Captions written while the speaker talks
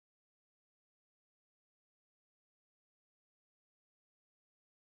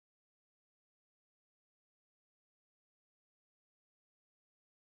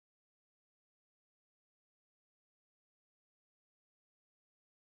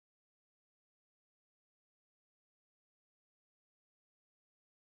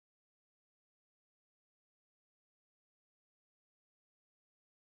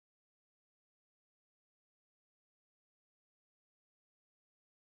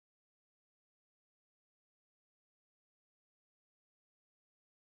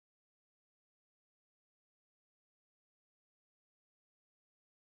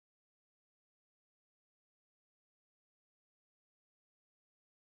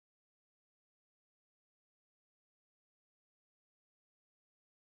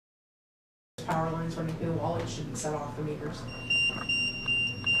Power lines running through the wall, it shouldn't set off the meters.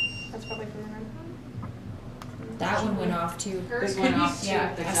 That's probably from the room. That one went off too. Hers went be off. too,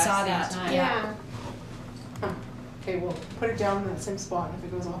 Yeah, I saw that. Yeah. Yeah. Huh. Okay, we'll put it down in that same spot, and if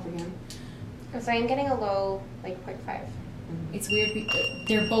it goes off again. Because I am getting a low, like 0.5. It's weird.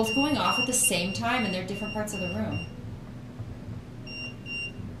 They're both going off at the same time, and they're different parts of the room.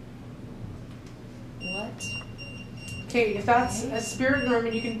 What? Okay, if that's a spirit in the room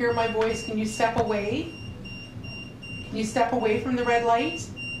and you can hear my voice, can you step away? Can you step away from the red light?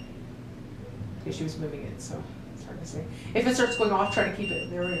 Okay, she was moving it, so it's hard to say. If it starts going off, try to keep it.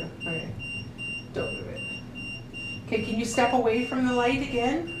 There we go. Okay. Don't move it. Okay, can you step away from the light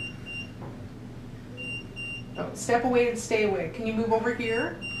again? No, step away and stay away. Can you move over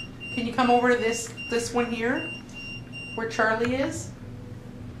here? Can you come over to this one here? Where Charlie is?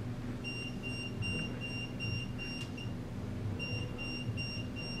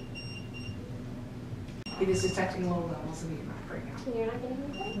 It is detecting low levels of EMF right now. You're not getting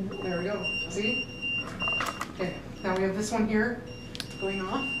anything? There we go. See? Okay. Now we have this one here going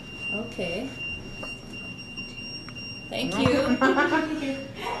off. Okay. Thank you.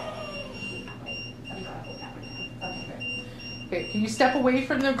 Okay, can you step away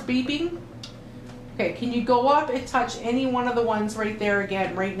from the beeping? Okay, can you go up and touch any one of the ones right there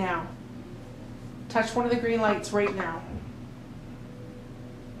again, right now? Touch one of the green lights right now.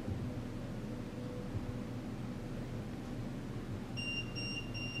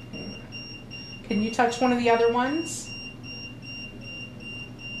 Can you touch one of the other ones?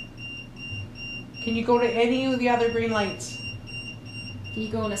 Can you go to any of the other green lights? Can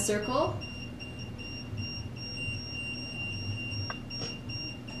you go in a circle?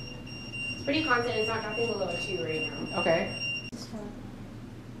 It's pretty constant. It's not dropping below a 2 right now. Okay.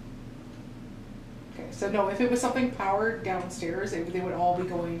 Okay, so no, if it was something powered downstairs, they would all be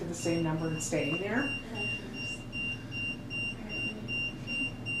going to the same number and staying there.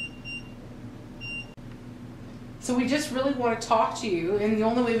 So we just really want to talk to you, and the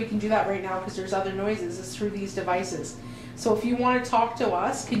only way we can do that right now, because there's other noises, is through these devices. So if you want to talk to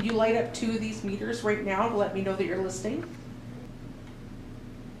us, can you light up 2 of these meters right now to let me know that you're listening?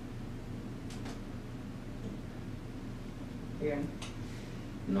 Again,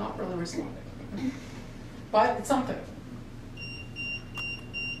 not really responding. But it's something.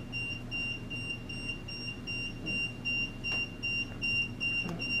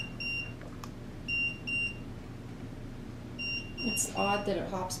 It's odd that it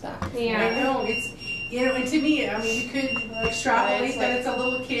hops back. Yeah. I know, it's, you know, and to me, I mean, you could extrapolate that it's a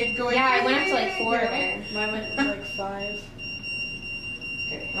little kid going. Yeah, I went up to like 4 you know? there. Mine went to like 5.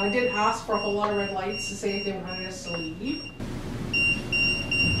 Okay, I didn't ask for a whole lot of red lights to say if they wanted us to leave.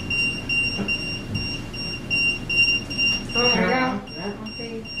 Oh, there we go. Yeah.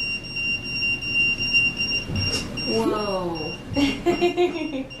 Okay. Whoa.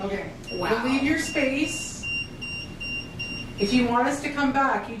 Okay, Wow. we'll leave your space. If you want us to come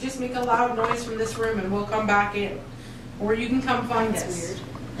back, you just make a loud noise from this room and we'll come back in. Or you can come find us.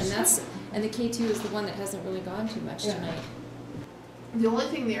 Weird. And the K2 is the one that hasn't really gone too much tonight. The only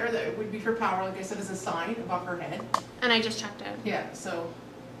thing there that would be for power, like I said, is a sign above her head. And I just checked it. Yeah, so.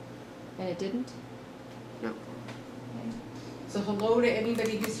 And it didn't? No. So hello to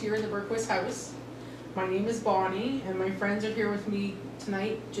anybody who's here in the Bergquist house. My name is Bonnie, and my friends are here with me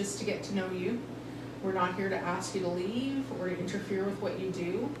tonight just to get to know you. We're not here to ask you to leave or to interfere with what you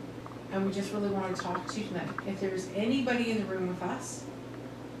do, and we just really want to talk to you tonight. If there's anybody in the room with us,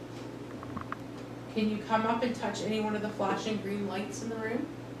 can you come up and touch any one of the flashing green lights in the room?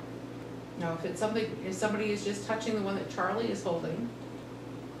 No, if somebody is just touching the one that Charlie is holding,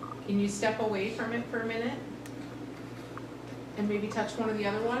 can you step away from it for a minute and maybe touch one of the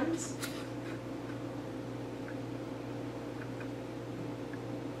other ones?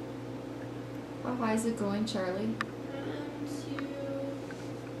 How high is it going, Charlie?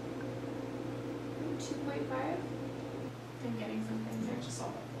 2.5. I'm getting something there. I just saw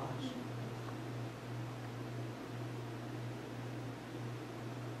that flash.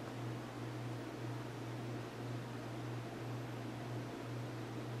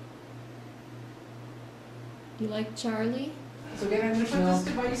 You like Charlie? So again, I'm going to put this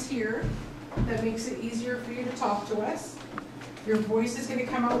device here that makes it easier for you to talk to us. Your voice is going to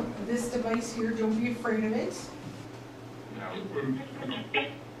come out of this device here. Don't be afraid of it.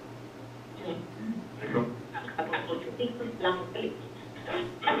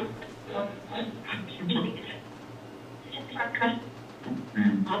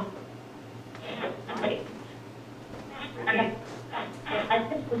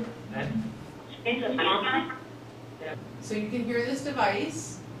 So you can hear this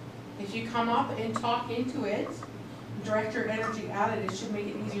device. If you come up and talk into it, direct your energy at it, it should make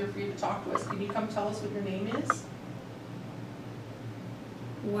it easier for you to talk to us. Can you come tell us what your name is?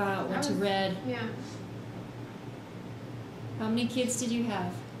 Wow, went to red. Yeah. How many kids did you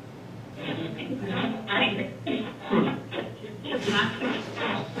have?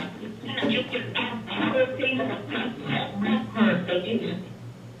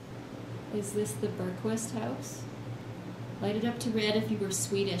 Is this the Bergquist house? Light it up to red if you were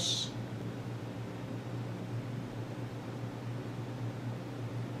Swedish.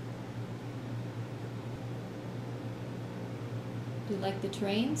 Do you like the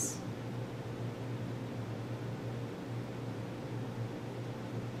trains?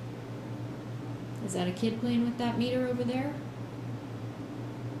 Is that a kid playing with that meter over there?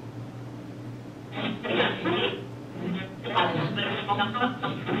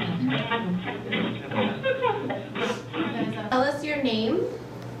 Tell us your name.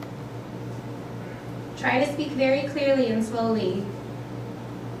 Try to speak very clearly and slowly.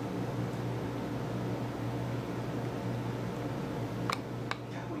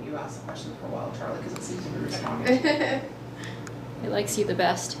 Yeah, well, you asked the question for a while, Charlie, because it seems to be responding. It likes you the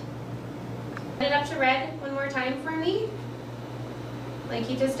best. Light it up to red one more time for me. Like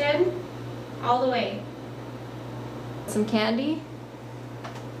you just did. All the way. Some candy?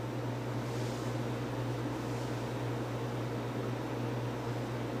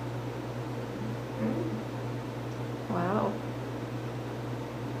 Wow.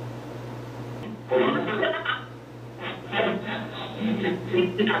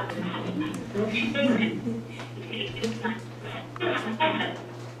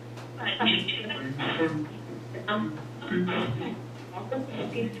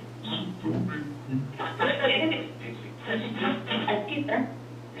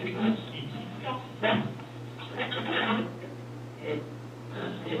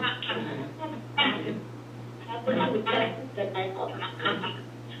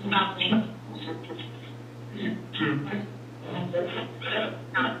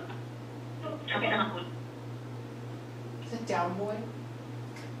 Sit down, boy.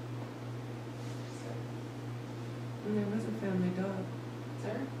 There was a family dog. Is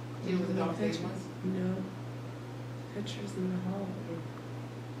there? Do you know what the dog's name was? No. Pictures in the hall.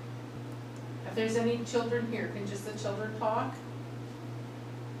 If there's any children here, can just the children talk?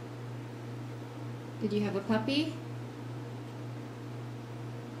 Did you have a puppy?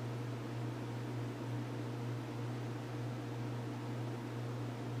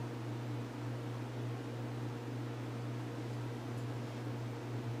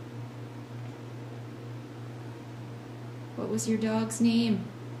 What was your dog's name?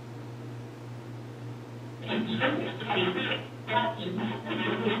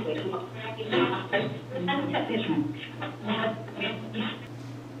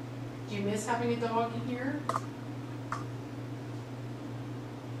 Do you miss having a dog in here?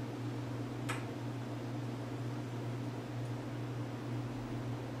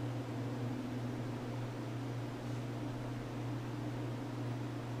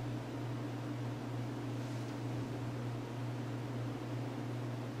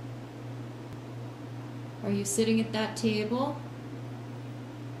 Are you sitting at that table?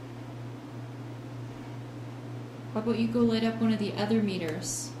 How about you go light up one of the other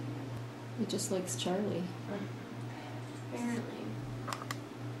meters? It just likes Charlie. Apparently.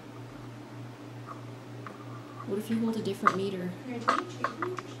 What if you hold a different meter?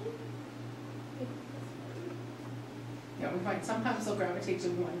 Yeah, we find sometimes they'll gravitate to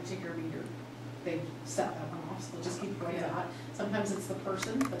one particular meter. They set that one off, so they'll just keep going to that. Sometimes it's the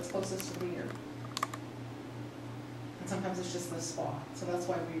person that's closest to the meter. And sometimes it's just the spot. So that's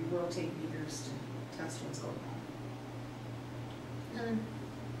why we rotate meters to test what's going on.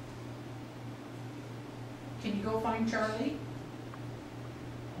 Can you go find Charlie?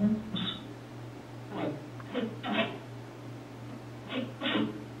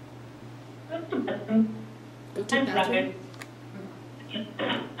 Go to the bathroom.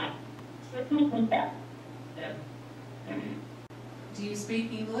 Do you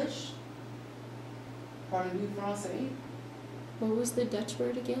speak English? Parlez-vous français? What was the Dutch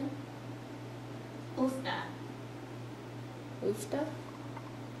word again? Ulfda. Ufta?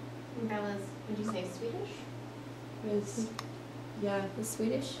 That was, would you say Swedish? Is, yeah, The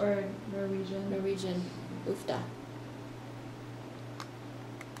Swedish? or Norwegian. Norwegian. Ufta.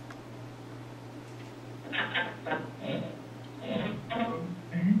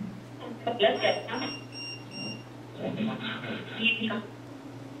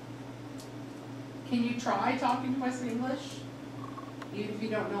 Can you try talking to us in English? Even if you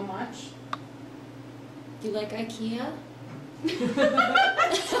don't know much? Do you like IKEA? I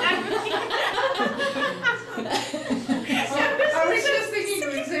was just thinking,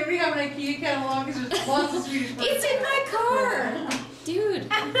 does anybody have an IKEA catalog? Because there's lots of Swedish furniture. It's in my car! Dude.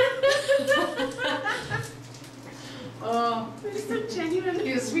 Oh, They're so genuine.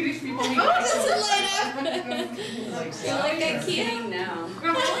 yeah, Swedish people. Oh, does it light up? You like IKEA now.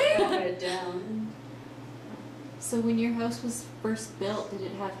 Put it down. So when your house was first built, did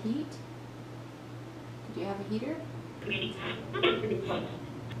it have heat? Did you have a heater?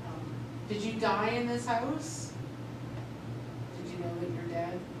 Did you die in this house? Did you know that you're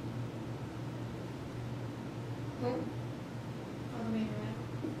dead? All the way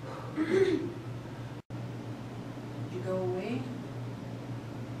around. Did you go away?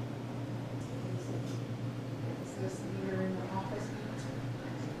 Is this meter in the office?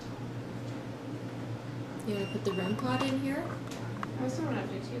 You want to put the REM pod in here? I was throwing up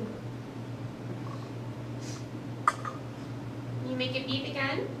there too. You make it beep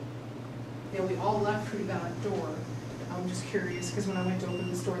again? Yeah, we all left through that door. I'm just curious because when I went to open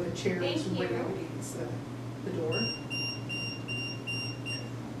this door, the chair was Thank right you. up against the door.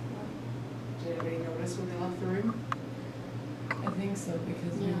 Did anybody notice when they left the room? I think so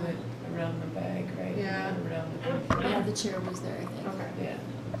because we Yeah. went around the bag, right? Yeah. We went around the bag. Yeah, the chair was there, I think. Okay. Yeah.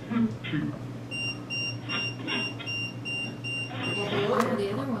 Oh, the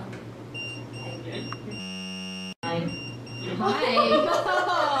other one. Hi.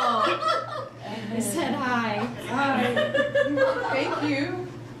 I said hi. Hi. Thank you.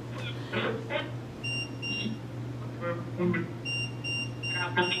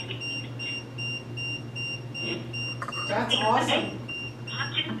 That's awesome.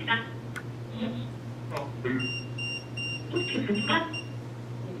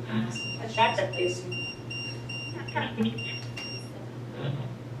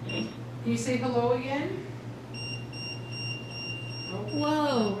 Can you say hello again?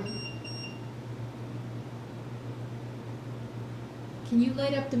 Whoa. Can you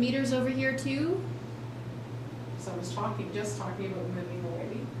light up the meters over here too? So I was just talking about moving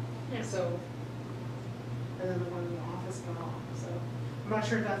away. Yeah. So, and then the one in the office went off. So I'm not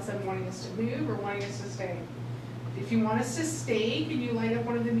sure if that's them wanting us to move or wanting us to stay. If you want us to stay, can you light up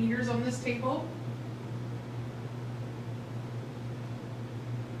one of the meters on this table?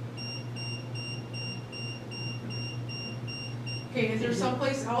 Okay, is there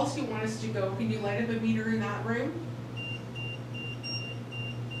someplace else you want us to go? Can you light up a meter in that room?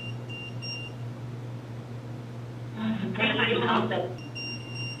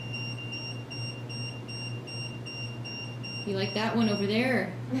 You like that one over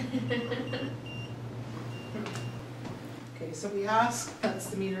there? Okay, so we ask, that's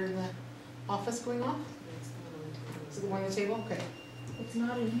the meter in the office going off? Is it the one on the table? Okay. It's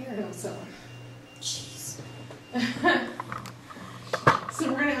not in here. No, so. Jeez.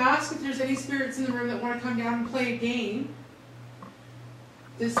 So we're gonna ask if there's any spirits in the room that wanna come down and play a game.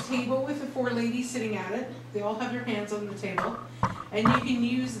 This table with the 4 ladies sitting at it, they all have their hands on the table, and you can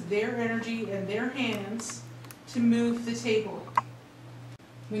use their energy and their hands to move the table.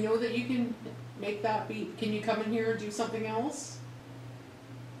 We know that you can make that beat. Can you come in here and do something else?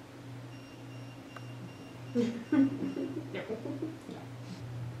 No.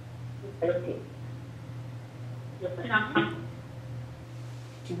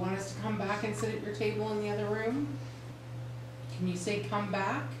 Do you want us to come back and sit at your table in the other room? Can you say come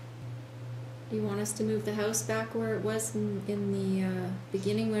back? Do you want us to move the house back where it was in the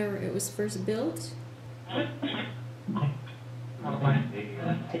beginning where it was first built?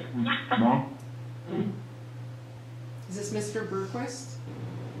 Is this Mr. Bergquist?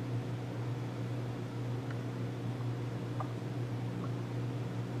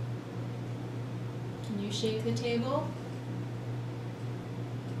 Can you shake the table?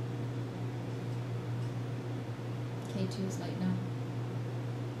 K2's lighting up.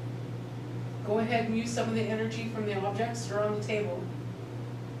 Go ahead and use some of the energy from the objects that are on the table.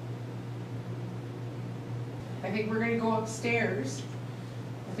 I think we're going to go upstairs.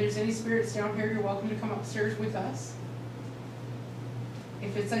 If there's any spirits down here, you're welcome to come upstairs with us.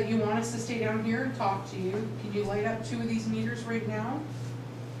 If it's that you want us to stay down here and talk to you, can you light up 2 of these meters right now?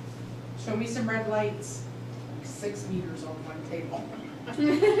 Show me some red lights. 6 meters on one table. And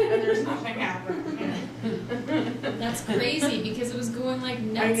there's nothing happening. That's crazy because it was going like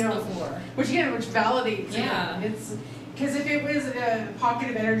nuts I know. before. Which validates Yeah. it. It's because if it was a pocket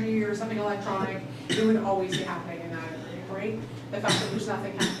of energy or something electronic, it would always be happening in that area, right? The fact that there's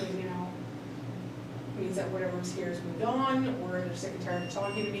nothing happening, means that whatever was here has moved on, or they're sick and tired of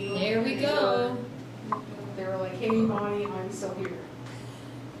talking to me. There we go. They were like, hey, Bonnie, I'm still here.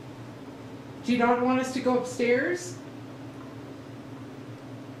 Do you not want us to go upstairs?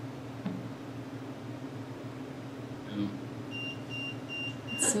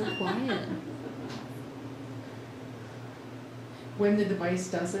 quiet. When the device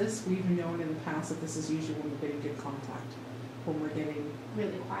does this, we've known in the past that this is usually when we're getting good contact. When we're getting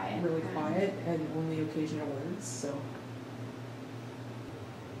Really quiet. really quiet and only occasional words, so.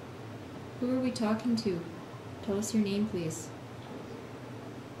 Who are we talking to? Tell us your name, please.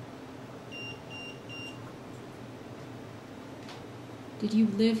 Did you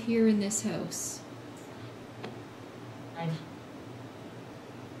live here in this house?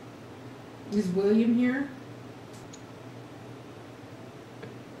 Is William here?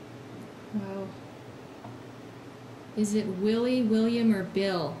 Wow. Is it Willie, William, or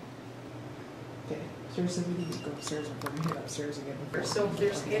Bill? Okay, seriously, we need to go upstairs and bring it upstairs again. So if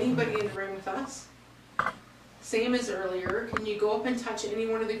there's anybody in the room with us, same as earlier, can you go up and touch any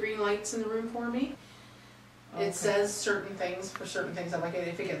one of the green lights in the room for me? Okay. It says certain things for certain things. Like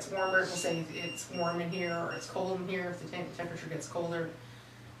if it gets warmer, it will say it's warm in here or it's cold in here. If the temperature gets colder,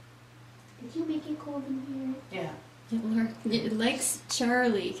 Did you make it cold in here? yeah. It likes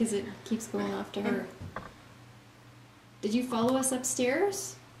Charlie because it keeps going off to her. Did you follow us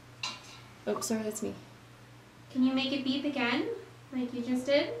upstairs? Oh, sorry, that's me. Can you make it beep again, like you just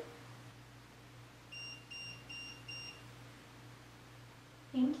did?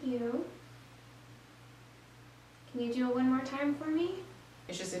 Thank you. Can you do it one more time for me?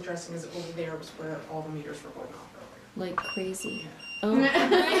 It's just interesting because over there was where all the meters were going off Like crazy. earlier. Oh,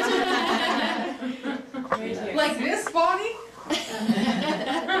 Right here. Like this, Bonnie?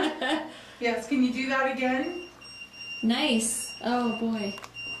 Yes, can you do that again? nice. Oh boy.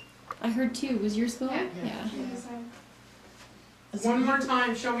 I heard two. Was yours going? Yeah. Yeah. One more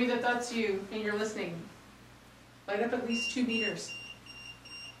time, show me that that's you and you're listening. Light up at least 2 meters.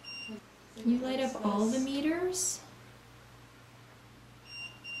 Can you light up all the meters?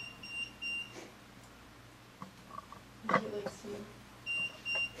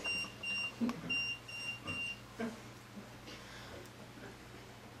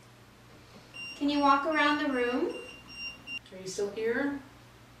 Can you walk around the room? Are you still here?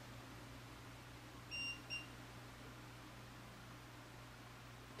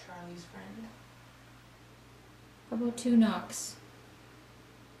 Charlie's friend. How about 2 knocks?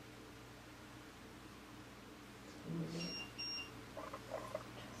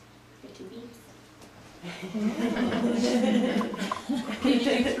 Can you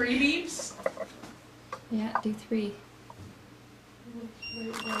do 3 beeps? Yeah, do 3.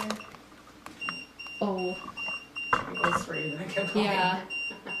 Right there. Oh, It goes 3, then I kept going. yeah.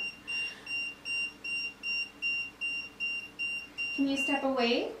 Can you step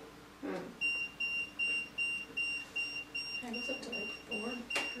away? I was up to like 4, or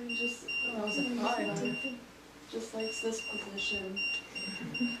just, I was at 5. Just likes this position.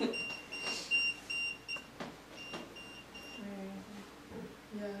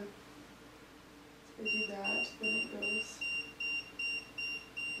 Yeah. If I do that, then it goes.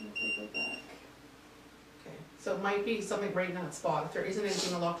 And if I go back. Okay, so it might be something right in that spot. If there isn't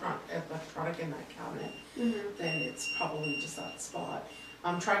anything electronic in that cabinet, then it's probably just that spot.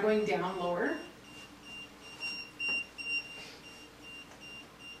 Try going down lower.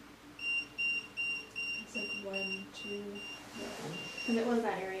 It's like 1, 2, yeah. Because it was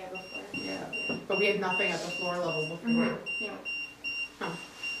that area before. Yeah. But we had nothing at the floor level before. Yeah.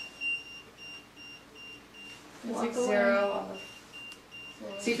 It's Walk like away. 0 on the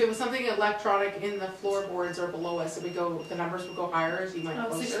floor. See, if it was something electronic in the floorboards or below us, it would go, the numbers would go higher as you went Oh,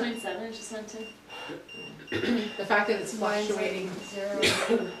 closer. 6.7 just went to. The fact that it's Mine's like fluctuating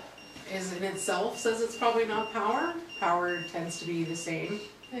 0. is in itself says it's probably not power. Power tends to be the same.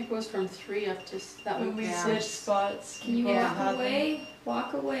 I think it goes from 3 up to that When one. we Yeah. switched spots. Can you Yeah. walk away?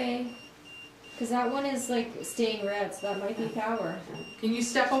 Walk away. Because that one is like staying red, so that might be power. Can you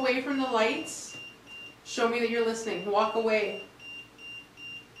step away from the lights? Show me that you're listening. Walk away.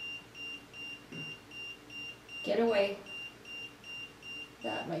 Get away.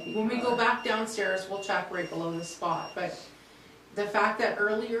 That might be When we power. go back downstairs, we'll check right below this spot. But the fact that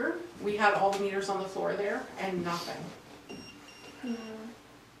earlier we had all the meters on the floor there and nothing.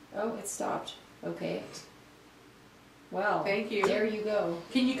 Oh, it stopped. Okay. Well, Thank you. there you go.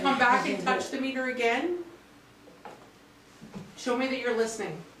 Can you come back and touch the meter again? Show me that you're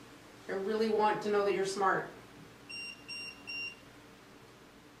listening. I really want to know that you're smart.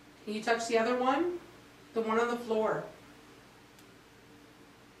 Can you touch the other one? The one on the floor.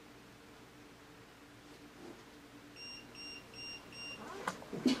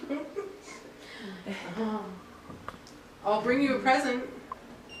 I'll bring you a present.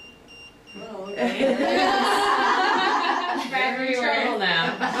 Oh, Everywhere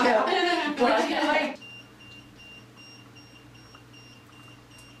now. What do you like?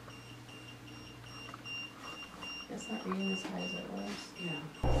 as high as it was.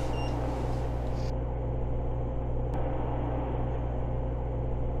 Yeah.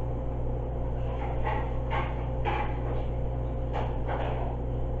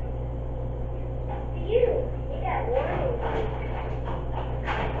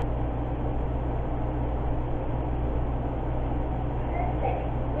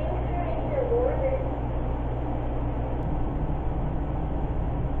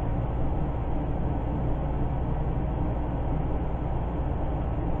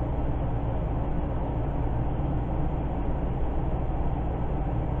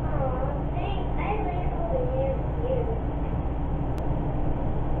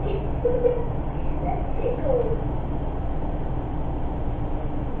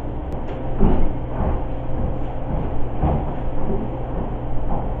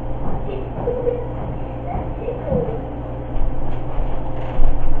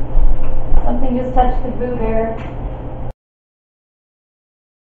 Something just touched the Boo Bear.